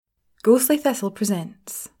Ghostly Thistle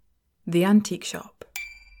presents The Antique Shop.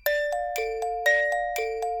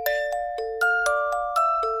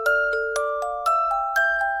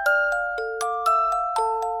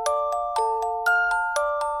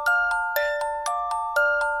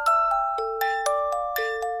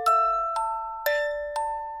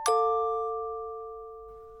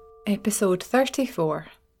 Episode 34.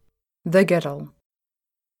 The Girl.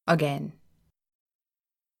 Again.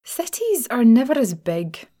 Cities are never as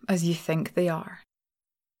big as you think they are.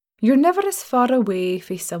 You're never as far away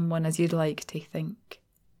from someone as you'd like to think.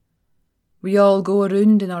 We all go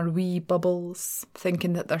around in our wee bubbles,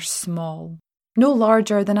 thinking that they're small, no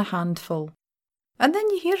larger than a handful. And then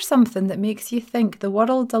you hear something that makes you think the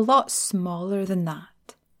world's a lot smaller than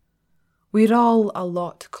that. We're all a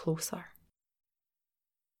lot closer.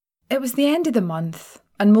 It was the end of the month,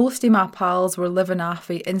 and most of my pals were living off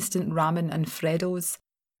of instant ramen and Freddos,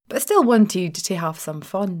 but still wanted to have some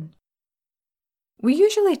fun. We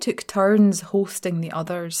usually took turns hosting the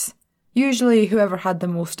others, usually whoever had the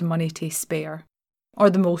most money to spare, or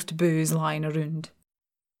the most booze lying around.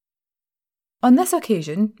 On this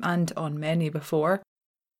occasion, and on many before,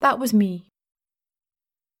 that was me.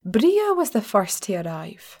 Bria was the first to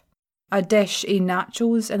arrive. A dish of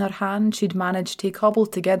nachos in her hand she'd managed to cobble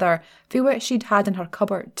together for what she'd had in her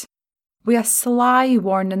cupboard, with a sly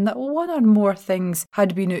warning that one or more things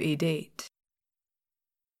had been out of date.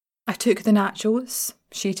 I took the nachos,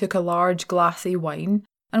 she took a large glass of wine,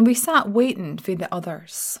 and we sat waiting for the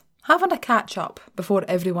others, having a catch-up before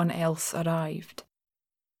everyone else arrived.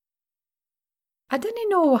 I didn't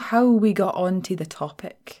know how we got onto the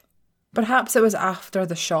topic. Perhaps it was after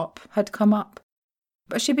the shop had come up,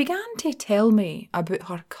 but she began to tell me about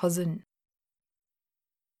her cousin.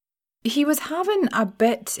 He was having a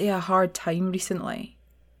bit of a hard time recently,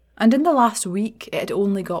 and in the last week it had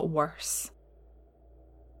only got worse.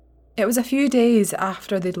 It was a few days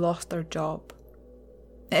after they'd lost their job.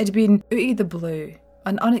 It had been out of the blue,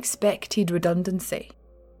 an unexpected redundancy.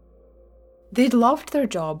 They'd loved their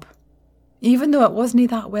job, even though it wasn't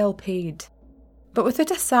that well paid, but without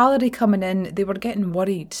a salary coming in, they were getting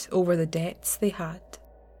worried over the debts they had.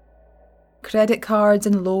 Credit cards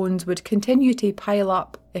and loans would continue to pile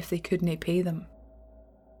up if they couldn't pay them.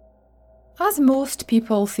 As most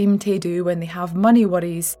people seem to do when they have money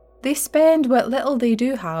worries, they spend what little they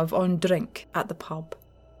do have on drink at the pub,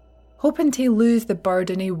 hoping to lose the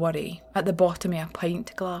burden of worry at the bottom of a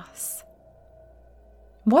pint glass.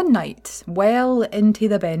 One night, well into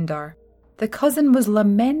the bender, the cousin was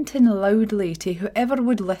lamenting loudly to whoever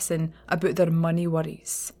would listen about their money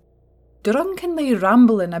worries, drunkenly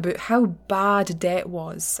rambling about how bad debt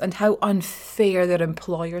was and how unfair their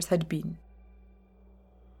employers had been.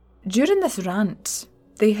 During this rant,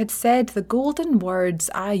 they had said the golden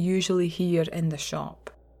words I usually hear in the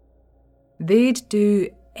shop. They'd do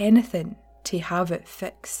anything to have it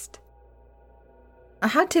fixed. I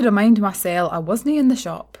had to remind myself I wasn't in the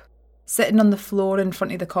shop, sitting on the floor in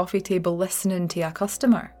front of the coffee table listening to a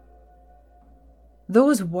customer.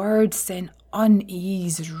 Those words sent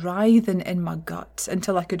unease writhing in my gut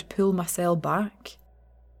until I could pull myself back.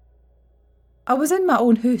 I was in my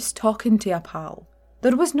own house talking to a pal.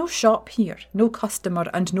 There was no shop here, no customer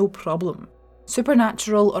and no problem,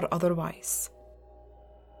 supernatural or otherwise.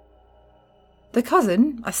 The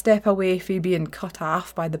cousin, a step away from being cut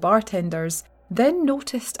off by the bartenders, then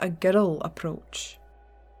noticed a girl approach.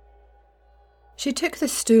 She took the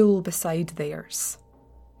stool beside theirs,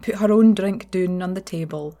 put her own drink down on the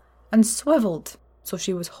table, and swivelled so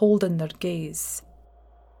she was holding their gaze.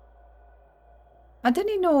 I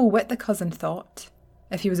didn't know what the cousin thought,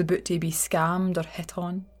 if he was about to be scammed or hit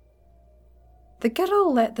on. The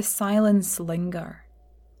girl let the silence linger,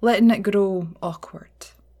 letting it grow awkward,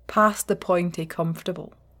 past the point of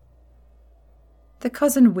comfortable. The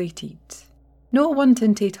cousin waited, not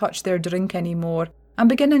wanting to touch their drink anymore and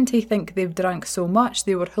beginning to think they've drank so much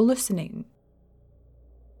they were hallucinating.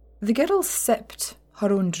 The girl sipped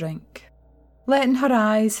her own drink, letting her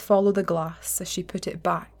eyes follow the glass as she put it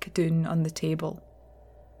back down on the table,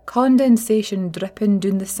 condensation dripping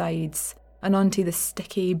down the sides and onto the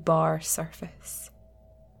sticky bar surface.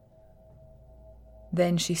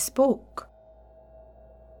 Then she spoke.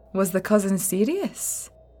 Was the cousin serious?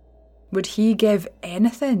 Would he give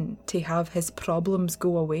anything to have his problems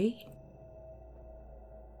go away?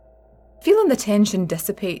 Feeling the tension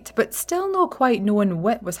dissipate, but still not quite knowing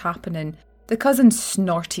what was happening, the cousin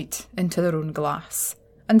snorted into their own glass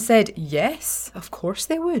and said yes, of course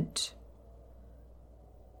they would.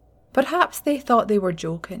 Perhaps they thought they were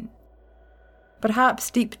joking.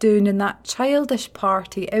 Perhaps deep down in that childish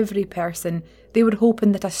part of every person, they were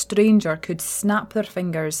hoping that a stranger could snap their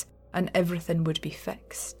fingers and everything would be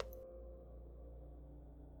fixed.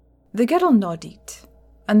 The girl nodded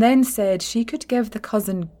and then said she could give the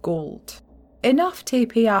cousin gold, enough to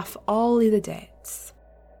pay off all of the debts.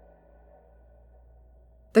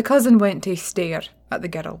 The cousin went to stare at the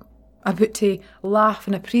girl, about to laugh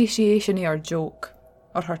in appreciation of her joke,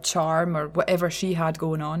 or her charm, or whatever she had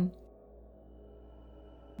going on.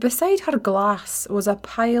 Beside her glass was a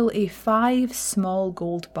pile of 5 small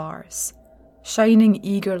gold bars, shining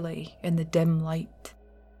eagerly in the dim light.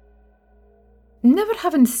 Never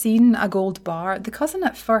having seen a gold bar, the cousin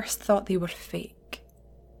at first thought they were fake.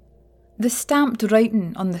 The stamped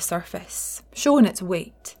writing on the surface, showing its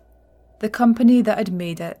weight, the company that had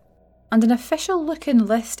made it, and an official-looking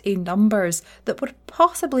list of numbers that were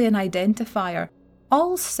possibly an identifier,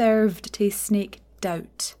 all served to snake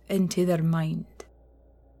doubt into their mind.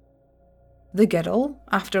 The girl,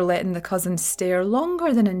 after letting the cousin stare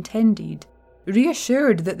longer than intended,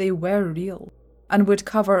 reassured that they were real and would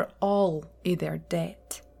cover all of their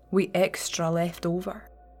debt, with extra left over.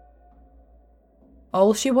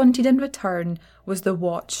 All she wanted in return was the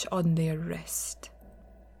watch on their wrist.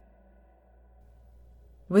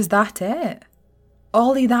 Was that it?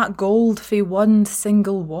 All of that gold for one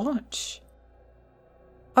single watch?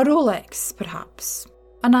 A Rolex, perhaps,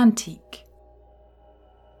 an antique.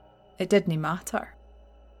 It didn't matter.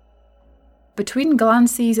 Between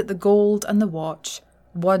glances at the gold and the watch,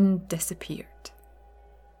 one disappeared.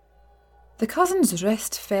 The cousin's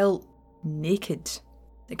wrist felt naked,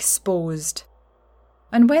 exposed,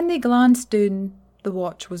 and when they glanced down, the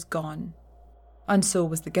watch was gone, and so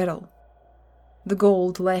was the girl, the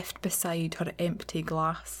gold left beside her empty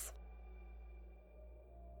glass.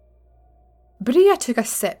 Bria took a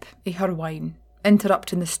sip of her wine,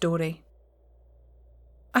 interrupting the story.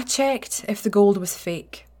 I checked if the gold was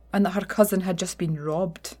fake and that her cousin had just been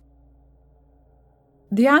robbed.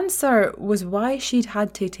 The answer was why she'd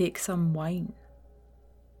had to take some wine.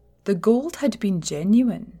 The gold had been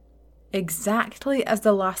genuine. Exactly as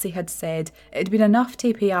the lassie had said, it had been enough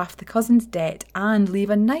to pay off the cousin's debt and leave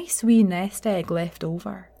a nice wee nest egg left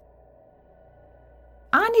over.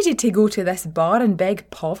 I needed to go to this bar and beg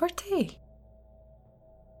poverty.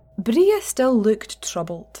 Bria still looked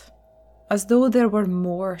troubled, as though there were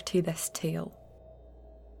more to this tale.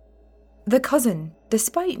 The cousin,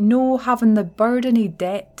 despite no having the burden of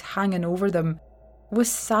debt hanging over them,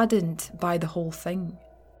 was saddened by the whole thing.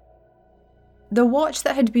 The watch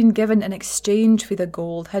that had been given in exchange for the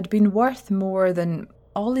gold had been worth more than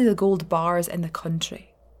all of the gold bars in the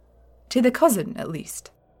country. To the cousin, at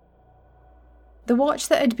least. The watch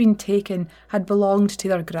that had been taken had belonged to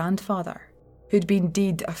their grandfather, who'd been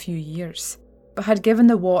dead a few years, but had given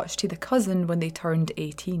the watch to the cousin when they turned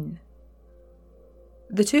 18.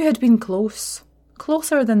 The two had been close,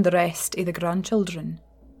 closer than the rest of the grandchildren.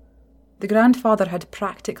 The grandfather had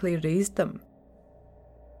practically raised them.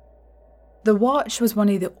 The watch was one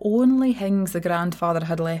of the only things the grandfather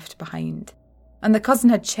had left behind, and the cousin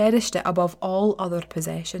had cherished it above all other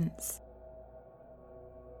possessions.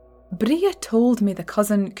 Bria told me the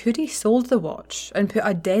cousin could have sold the watch and put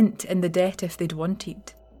a dent in the debt if they'd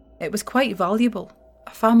wanted. It was quite valuable,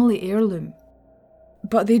 a family heirloom.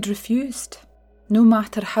 But they'd refused, no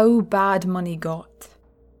matter how bad money got.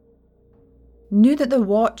 Knew that the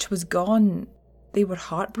watch was gone, they were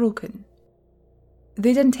heartbroken.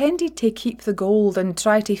 They'd intended to keep the gold and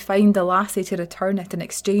try to find the lassie to return it in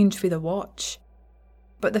exchange for the watch,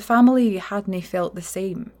 but the family hadn't felt the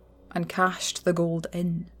same and cashed the gold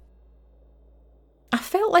in. I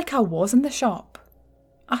felt like I was in the shop.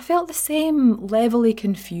 I felt the same level of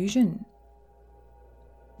confusion.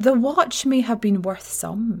 The watch may have been worth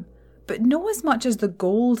some, but no as much as the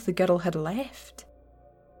gold the girl had left.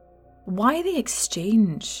 Why the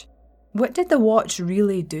exchange? What did the watch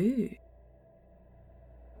really do?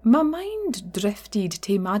 My mind drifted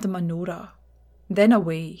to Madame Honora, then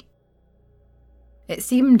away. It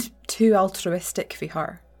seemed too altruistic for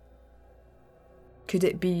her. Could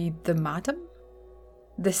it be the madam?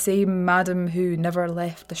 The same madam who never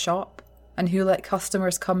left the shop and who let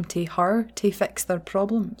customers come to her to fix their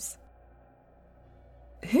problems?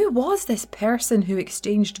 Who was this person who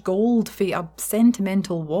exchanged gold for a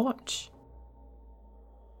sentimental watch?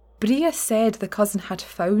 Bria said the cousin had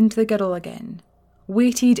found the girl again,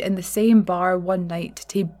 waited in the same bar one night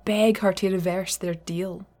to beg her to reverse their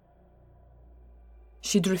deal.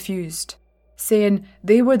 She'd refused, saying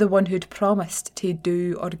they were the one who'd promised to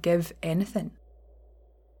do or give anything.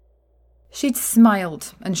 She'd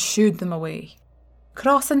smiled and shooed them away,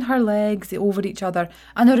 crossing her legs over each other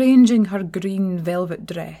and arranging her green velvet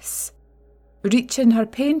dress, reaching her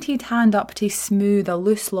painted hand up to smooth a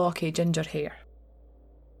loose lock of ginger hair.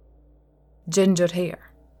 ginger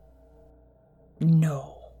hair.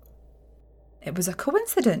 No. It was a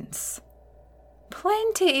coincidence.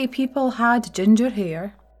 Plenty of people had ginger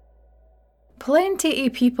hair. Plenty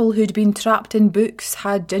of people who'd been trapped in books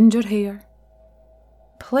had ginger hair.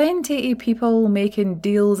 Plenty of people making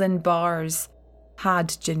deals in bars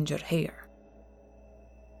had ginger hair.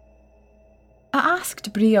 I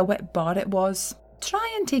asked Bria what bar it was,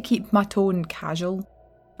 trying to keep my tone casual,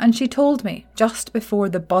 and she told me just before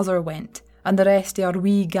the buzzer went and the rest of our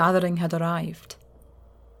wee gathering had arrived.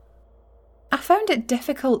 I found it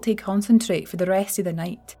difficult to concentrate for the rest of the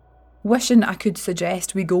night, wishing I could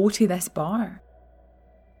suggest we go to this bar.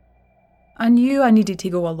 I knew I needed to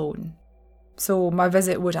go alone, so my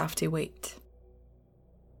visit would have to wait.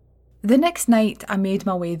 The next night I made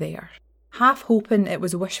my way there, half hoping it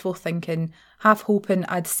was wishful thinking, half hoping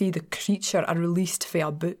I'd see the creature I released for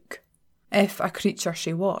a book, if a creature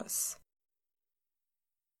she was.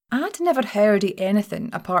 I'd never heard of anything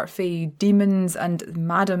apart from demons and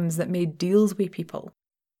madams that made deals with people,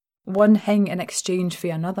 one thing in exchange for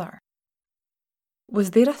another.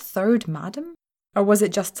 Was there a third madam, or was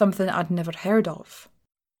it just something I'd never heard of?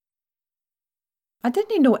 I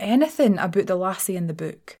didn't know anything about the lassie in the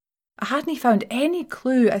book. I hadn't found any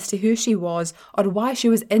clue as to who she was or why she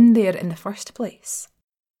was in there in the first place.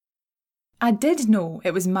 I did know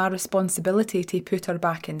it was my responsibility to put her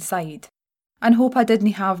back inside, and hope I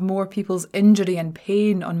didn't have more people's injury and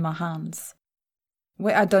pain on my hands.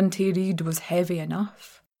 What I'd done to Reed was heavy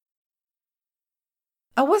enough.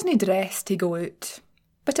 I wasn't dressed to go out,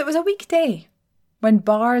 but it was a weekday, when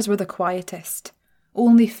bars were the quietest,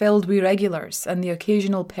 only filled with regulars and the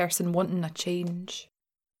occasional person wanting a change.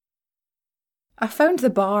 I found the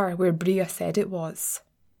bar where Bria said it was,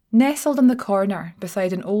 nestled in the corner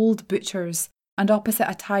beside an old butcher's and opposite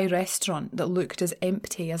a Thai restaurant that looked as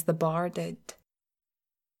empty as the bar did.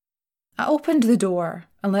 I opened the door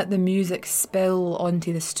and let the music spill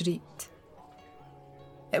onto the street.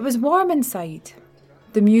 It was warm inside,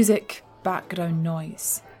 the music background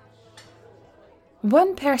noise.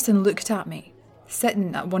 One person looked at me,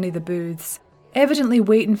 sitting at one of the booths, evidently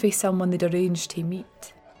waiting for someone they'd arranged to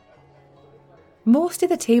meet. Most of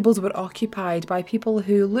the tables were occupied by people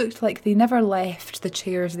who looked like they never left the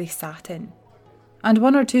chairs they sat in, and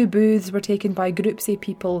one or two booths were taken by groups of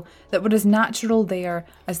people that were as natural there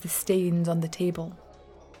as the stains on the table.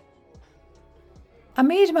 I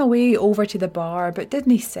made my way over to the bar but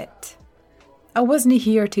didn't sit. I wasn't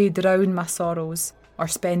here to drown my sorrows or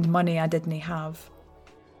spend money I didn't have.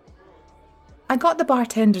 I got the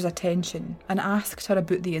bartender's attention and asked her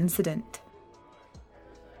about the incident.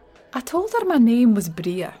 I told her my name was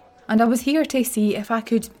Bria and I was here to see if I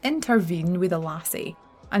could intervene with the lassie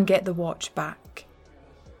and get the watch back.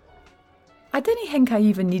 I didn't think I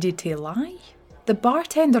even needed to lie. The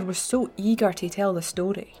bartender was so eager to tell the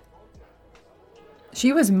story.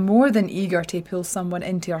 She was more than eager to pull someone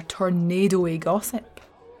into her tornado-y gossip.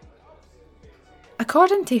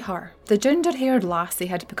 According to her, the ginger-haired lassie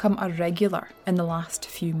had become a regular in the last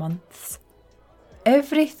few months.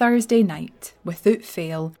 Every Thursday night, without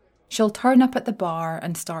fail, she'll turn up at the bar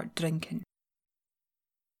and start drinking.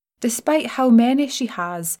 Despite how many she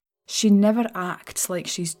has, she never acts like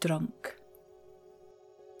she's drunk.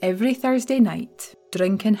 Every Thursday night,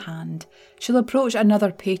 drink in hand, she'll approach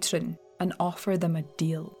another patron and offer them a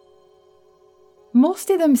deal. Most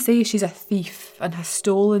of them say she's a thief and has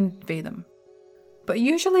stolen from them, but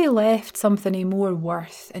usually left something of more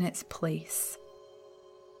worth in its place.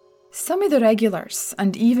 Some of the regulars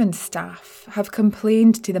and even staff have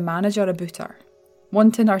complained to the manager about her,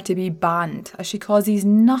 wanting her to be banned as she causes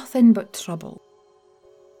nothing but trouble.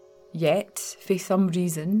 Yet, for some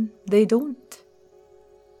reason, they don't.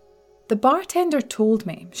 The bartender told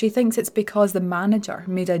me she thinks it's because the manager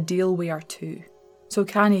made a deal with her too, so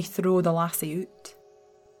can he throw the lassie out?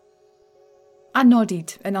 I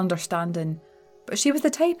nodded in understanding, but she was the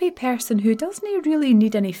type of person who doesn't really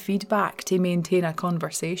need any feedback to maintain a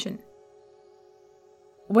conversation.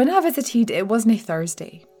 When I visited, it wasn't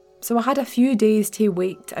Thursday, so I had a few days to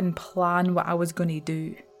wait and plan what I was going to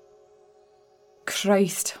do.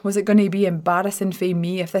 Christ, was it going to be embarrassing for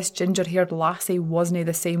me if this ginger-haired lassie wasn't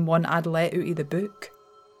the same one I'd let out of the book?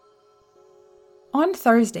 On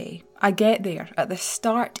Thursday, I get there at the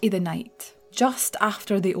start of the night, just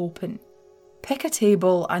after they open, pick a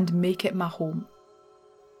table and make it my home.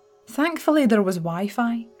 Thankfully there was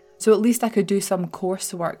Wi-Fi, so at least I could do some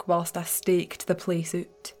coursework whilst I staked the place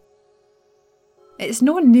out. It's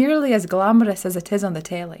not nearly as glamorous as it is on the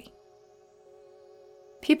telly.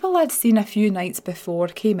 People I'd seen a few nights before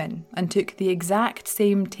came in and took the exact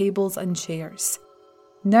same tables and chairs,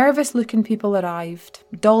 Nervous-looking people arrived,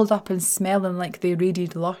 dolled up and smelling like they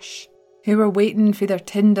raided Lush, who were waiting for their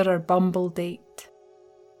Tinder or Bumble date.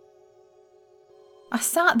 I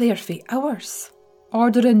sat there for hours,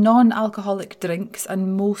 ordering non-alcoholic drinks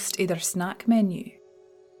and most of their snack menu.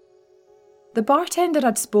 The bartender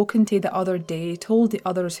I'd spoken to the other day told the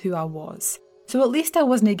others who I was, so at least I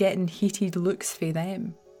wasn't getting heated looks for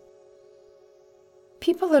them.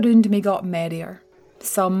 People around me got merrier,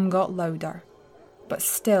 some got louder, but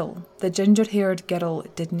still the ginger-haired girl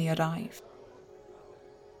didn't arrive.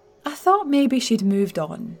 I thought maybe she'd moved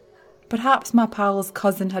on. Perhaps my pal's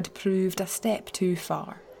cousin had proved a step too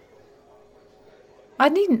far. I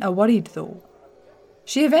needn't have worried though.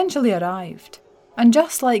 She eventually arrived, and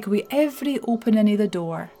just like with every opening of the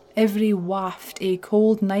door, every waft of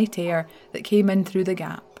cold night air that came in through the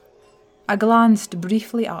gap, I glanced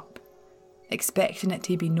briefly up, expecting it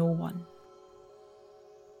to be no one.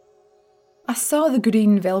 I saw the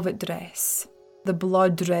green velvet dress, the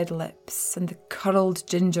blood-red lips and the curled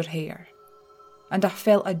ginger hair, and I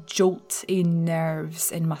felt a jolt of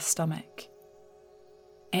nerves in my stomach.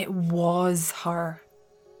 It was her,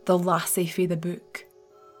 the lassie for the book.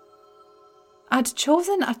 I'd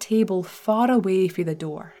chosen a table far away from the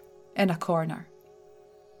door, in a corner.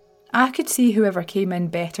 I could see whoever came in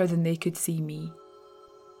better than they could see me.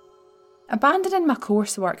 Abandoning my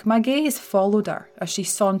coursework, my gaze followed her as she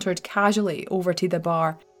sauntered casually over to the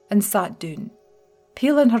bar and sat down,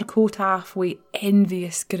 peeling her coat off with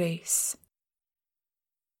envious grace.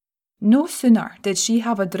 No sooner did she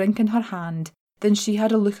have a drink in her hand than she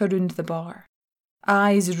had a look around the bar,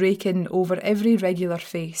 eyes raking over every regular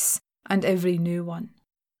face and every new one.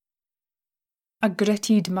 I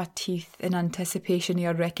gritted my teeth in anticipation of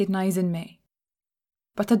her recognising me,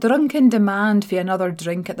 but a drunken demand for another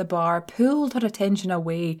drink at the bar pulled her attention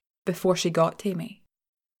away before she got to me.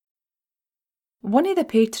 One of the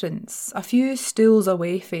patrons, a few stools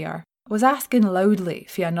away from her, was asking loudly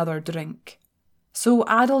for another drink, so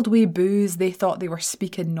addled with booze they thought they were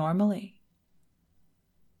speaking normally.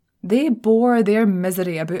 They bore their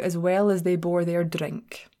misery about as well as they bore their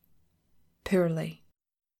drink. Poorly.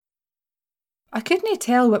 I couldn't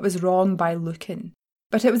tell what was wrong by looking,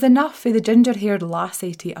 but it was enough for the ginger-haired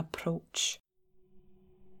lassie to approach.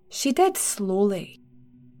 She did slowly,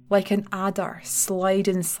 like an adder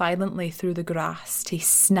sliding silently through the grass to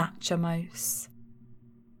snatch a mouse.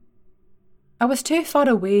 I was too far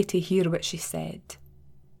away to hear what she said,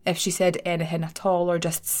 if she said anything at all or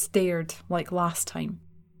just stared like last time.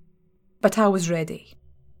 But I was ready.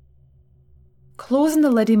 Closing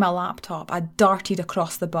the lid of my laptop, I darted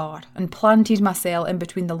across the bar and planted myself in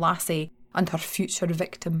between the lassie and her future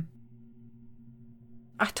victim.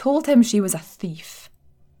 I told him she was a thief,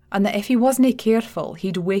 and that if he wasn't careful,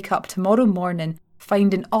 he'd wake up tomorrow morning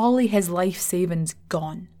finding all of his life savings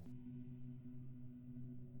gone.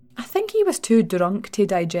 I think he was too drunk to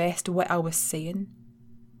digest what I was saying.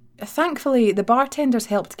 Thankfully, the bartenders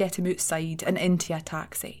helped get him outside and into a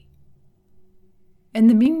taxi. In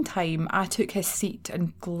the meantime, I took his seat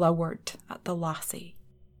and glowered at the lassie.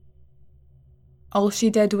 All she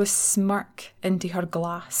did was smirk into her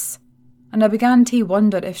glass, and I began to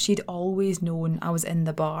wonder if she'd always known I was in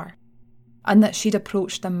the bar, and that she'd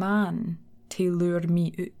approached a man to lure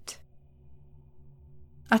me out.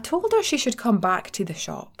 I told her she should come back to the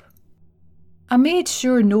shop. I made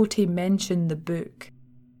sure not to mention the book,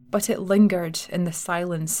 but it lingered in the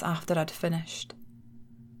silence after I'd finished.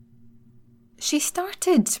 She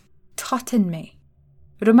started tutting me,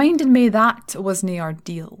 reminding me that wasn't our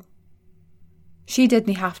deal. She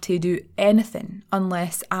didn't have to do anything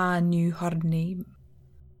unless I knew her name.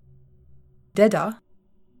 Did I?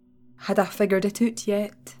 Had I figured it out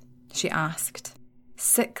yet? She asked,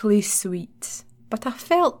 sickly sweet, but I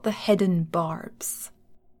felt the hidden barbs.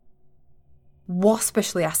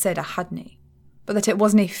 Waspishly I said I hadn't, but that it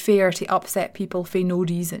wasn't fair to upset people for no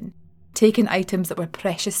reason, taking items that were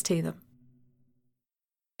precious to them.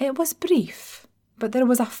 It was brief, but there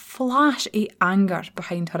was a flash of anger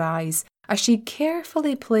behind her eyes as she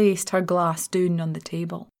carefully placed her glass down on the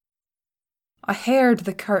table. I heard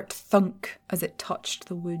the curt thunk as it touched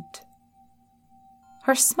the wood.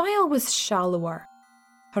 Her smile was shallower,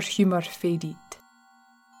 her humour faded.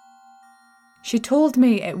 She told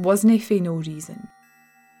me it wasn't for no reason,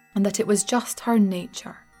 and that it was just her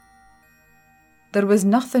nature. There was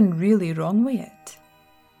nothing really wrong with it.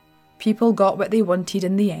 People got what they wanted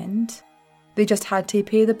in the end. They just had to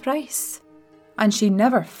pay the price, and she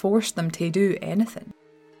never forced them to do anything.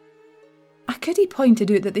 I could have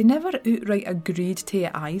pointed out that they never outright agreed to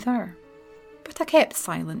it either, but I kept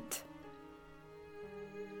silent.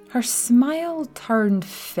 Her smile turned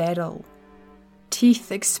feral,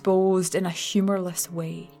 teeth exposed in a humourless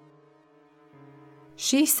way.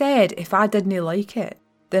 She said if I didn't like it,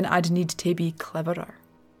 then I'd need to be cleverer.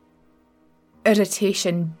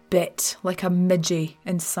 Irritation bit like a midgie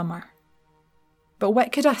in summer. But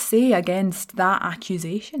what could I say against that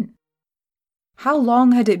accusation? How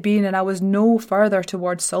long had it been and I was no further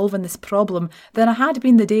towards solving this problem than I had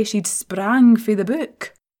been the day she'd sprang fae the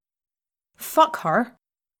book? Fuck her.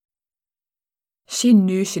 She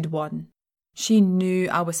knew she'd won. She knew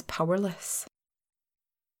I was powerless.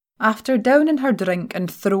 After downing her drink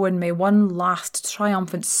and throwing me one last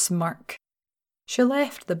triumphant smirk, she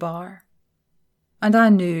left the bar. And I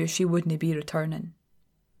knew she wouldn't be returning.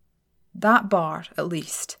 That bar, at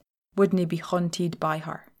least, wouldn't be haunted by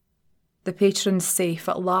her. The patrons safe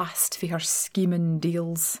at last for her scheming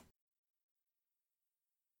deals.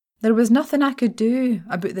 There was nothing I could do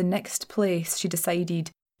about the next place she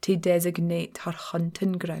decided to designate her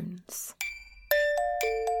hunting grounds.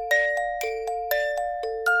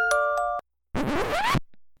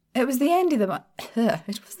 It was the end of the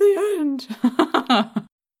It was the end.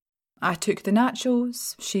 I took the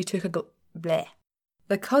nachos, she took a bleh.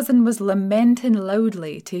 The cousin was lamenting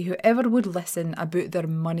loudly to whoever would listen about their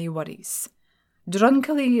money worries.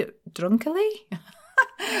 Drunkily?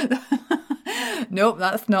 Nope,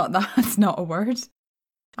 that's not a word.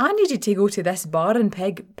 I needed to go to this bar and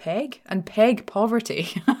peg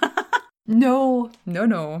poverty. No.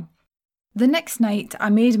 The next night I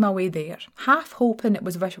made my way there, half hoping it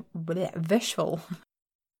was visual.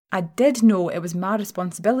 I did know it was my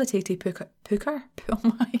responsibility to pooker. Oh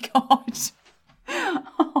my god.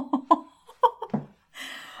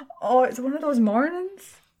 Oh, it's one of those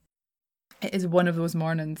mornings. It is one of those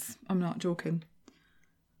mornings. I'm not joking.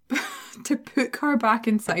 To put her back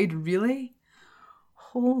inside, really?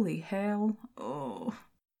 Holy hell. Oh.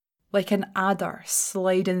 Like an adder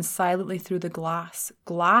sliding silently through the glass.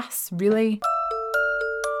 Glass? Really?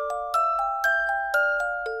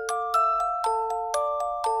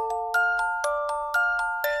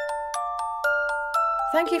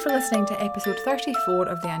 Thank you for listening to episode 34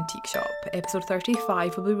 of The Antique Shop. Episode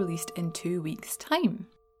 35 will be released in 2 weeks' time.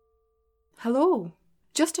 Hello.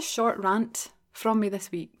 Just a short rant from me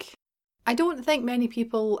this week. I don't think many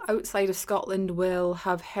people outside of Scotland will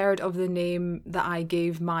have heard of the name that I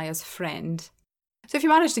gave Maya's friend. So if you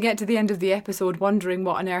managed to get to the end of the episode wondering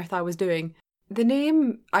what on earth I was doing, the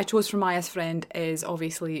name I chose for Maya's friend is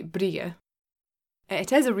obviously Bria.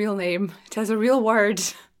 It is a real name. It is a real word.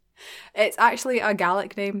 It's actually a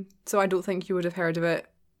Gaelic name, so I don't think you would have heard of it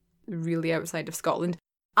really outside of Scotland.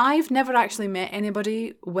 I've never actually met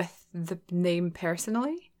anybody with the name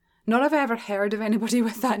personally. Nor have I ever heard of anybody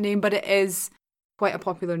with that name, but it is quite a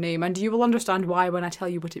popular name, and you will understand why when I tell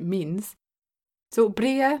you what it means. So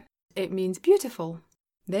Bria, it means beautiful.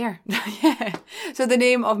 There. Yeah. So the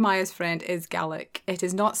name of Maya's friend is Gaelic. It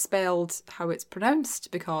is not spelled how it's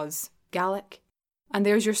pronounced because Gaelic. And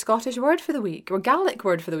there's your Scottish word for the week, or Gaelic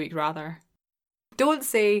word for the week rather. Don't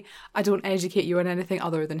say I don't educate you on anything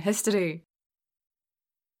other than history.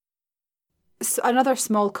 So another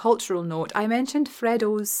small cultural note, I mentioned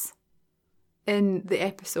Freddos in the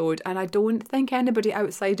episode, and I don't think anybody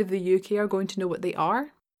outside of the UK are going to know what they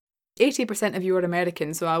are. 80% of you are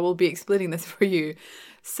American, so I will be explaining this for you.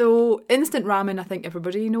 So instant ramen, I think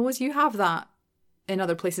everybody knows you have that in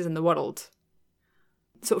other places in the world.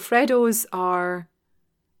 So Freddos are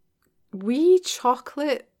wee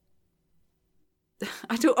chocolate...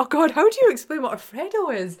 oh god, how do you explain what a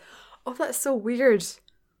Freddo is? Oh, that's so weird.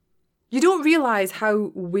 You don't realise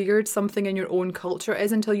how weird something in your own culture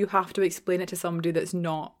is until you have to explain it to somebody that's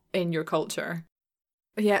not in your culture.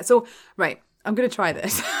 Yeah, so, right, I'm going to try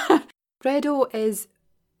this. Freddo is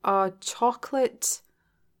a chocolate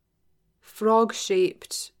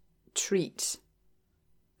frog-shaped treat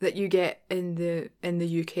that you get in the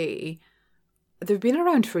UK. They've been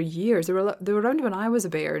around for years. They were around when I was a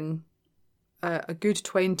bairn, a good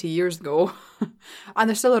 20 years ago, and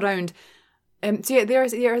they're still around. So yeah,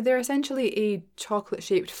 they're essentially a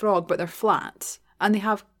chocolate-shaped frog, but they're flat, and they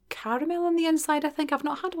have caramel on the inside. I think I've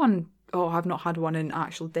not had one. Oh, I've not had one in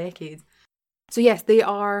actual decades. So yes, they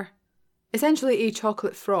are essentially a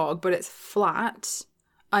chocolate frog, but it's flat,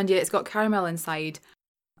 and yeah, it's got caramel inside.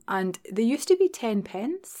 And they used to be 10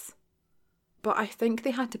 pence, but I think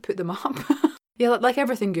they had to put them up. Yeah, like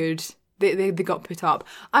everything good, they got put up.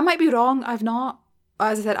 I might be wrong. I've not.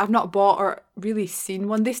 As I said, I've not bought or really seen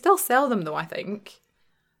one. They still sell them though, I think.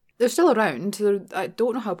 They're still around. I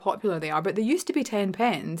don't know how popular they are, but they used to be 10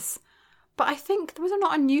 pence. But I think, was there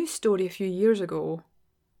not a news story a few years ago?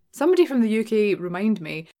 Somebody from the UK remind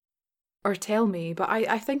me, or tell me, but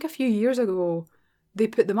I think a few years ago they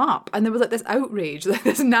put them up. And there was like this outrage, like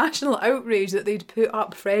this national outrage that they'd put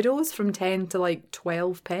up Freddos from 10 to like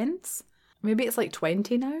 12 pence. Maybe it's like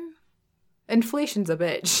 20 now. Inflation's a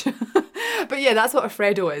bitch. But yeah, that's what a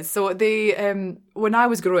Freddo is. So they, when I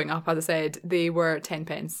was growing up, as I said, they were 10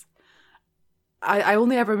 pence. I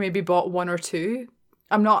only ever maybe bought one or two.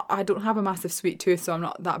 I don't have a massive sweet tooth, so I'm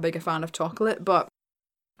not that big a fan of chocolate. But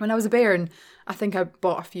when I was a bairn, I think I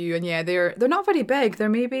bought a few, and yeah, they're not very big. They're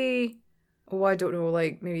maybe, I don't know,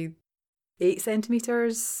 like maybe 8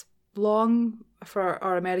 centimetres long. For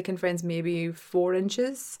our American friends, maybe 4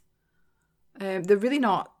 inches. They're really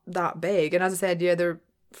not that big. And as I said, yeah,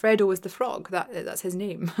 Freddo is the frog. That's his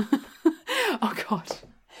name. Oh God.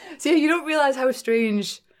 So yeah, you don't realise how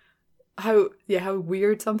strange, how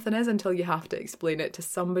weird something is until you have to explain it to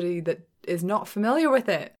somebody that is not familiar with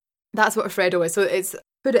it. That's what a Freddo is. So it's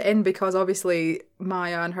put it in because obviously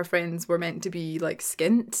Maya and her friends were meant to be like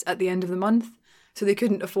skint at the end of the month, so they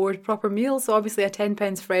couldn't afford proper meals. So obviously a 10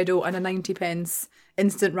 pence Freddo and a 90 pence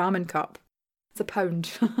instant ramen cup. It's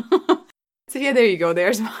 £1. So yeah, there you go.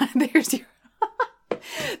 There's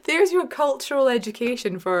your cultural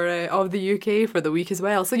education of the UK for the week as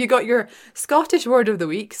well. So you got your Scottish word of the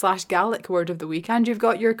week / Gaelic word of the week, and you've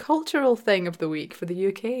got your cultural thing of the week for the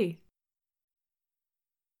UK.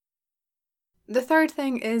 The third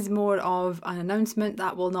thing is more of an announcement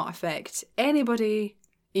that will not affect anybody,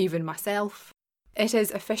 even myself. It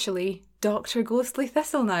is officially Dr. Ghostly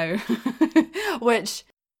Thistle now, which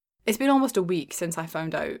it's been almost a week since I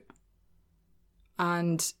found out.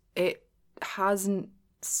 And it hasn't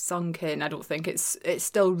sunk in, I don't think. It's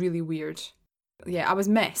still really weird. Yeah, I was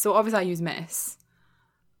Miss. So obviously I use Miss.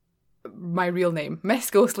 My real name,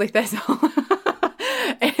 Miss Ghostly Thistle.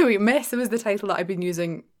 Anyway, Miss was the title that I've been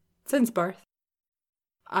using since birth.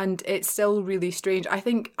 And it's still really strange. I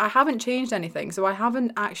think I haven't changed anything. So I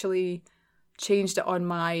haven't actually changed it on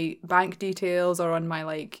my bank details or on my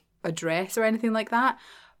like address or anything like that.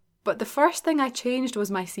 But the first thing I changed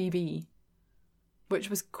was my CV, which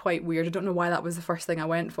was quite weird. I don't know why that was the first thing I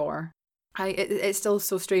went for. It's still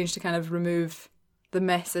so strange to kind of remove the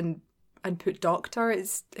Miss and put Doctor.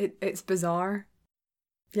 It's bizarre.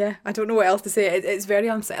 Yeah, I don't know what else to say. It's very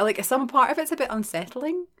unsettling. Like, some part of it's a bit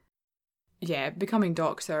unsettling. Yeah, becoming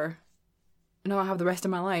Doctor. Now I have the rest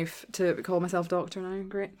of my life to call myself Doctor now.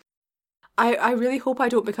 Great. I really hope I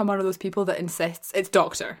don't become one of those people that insists it's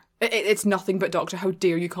Doctor. It's nothing but Doctor. How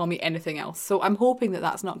dare you call me anything else? So I'm hoping that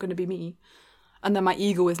that's not going to be me. And then my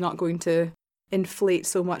ego is not going to inflate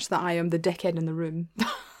so much that I am the dickhead in the room.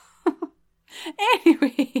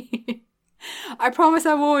 Anyway, I promise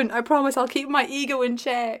I won't. I promise I'll keep my ego in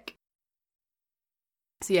check.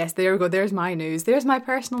 So yes, there we go. There's my news. There's my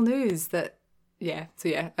personal news.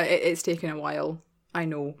 It's taken a while. I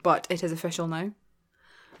know, but it is official now.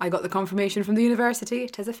 I got the confirmation from the university.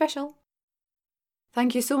 It is official.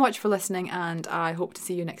 Thank you so much for listening, and I hope to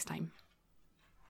see you next time.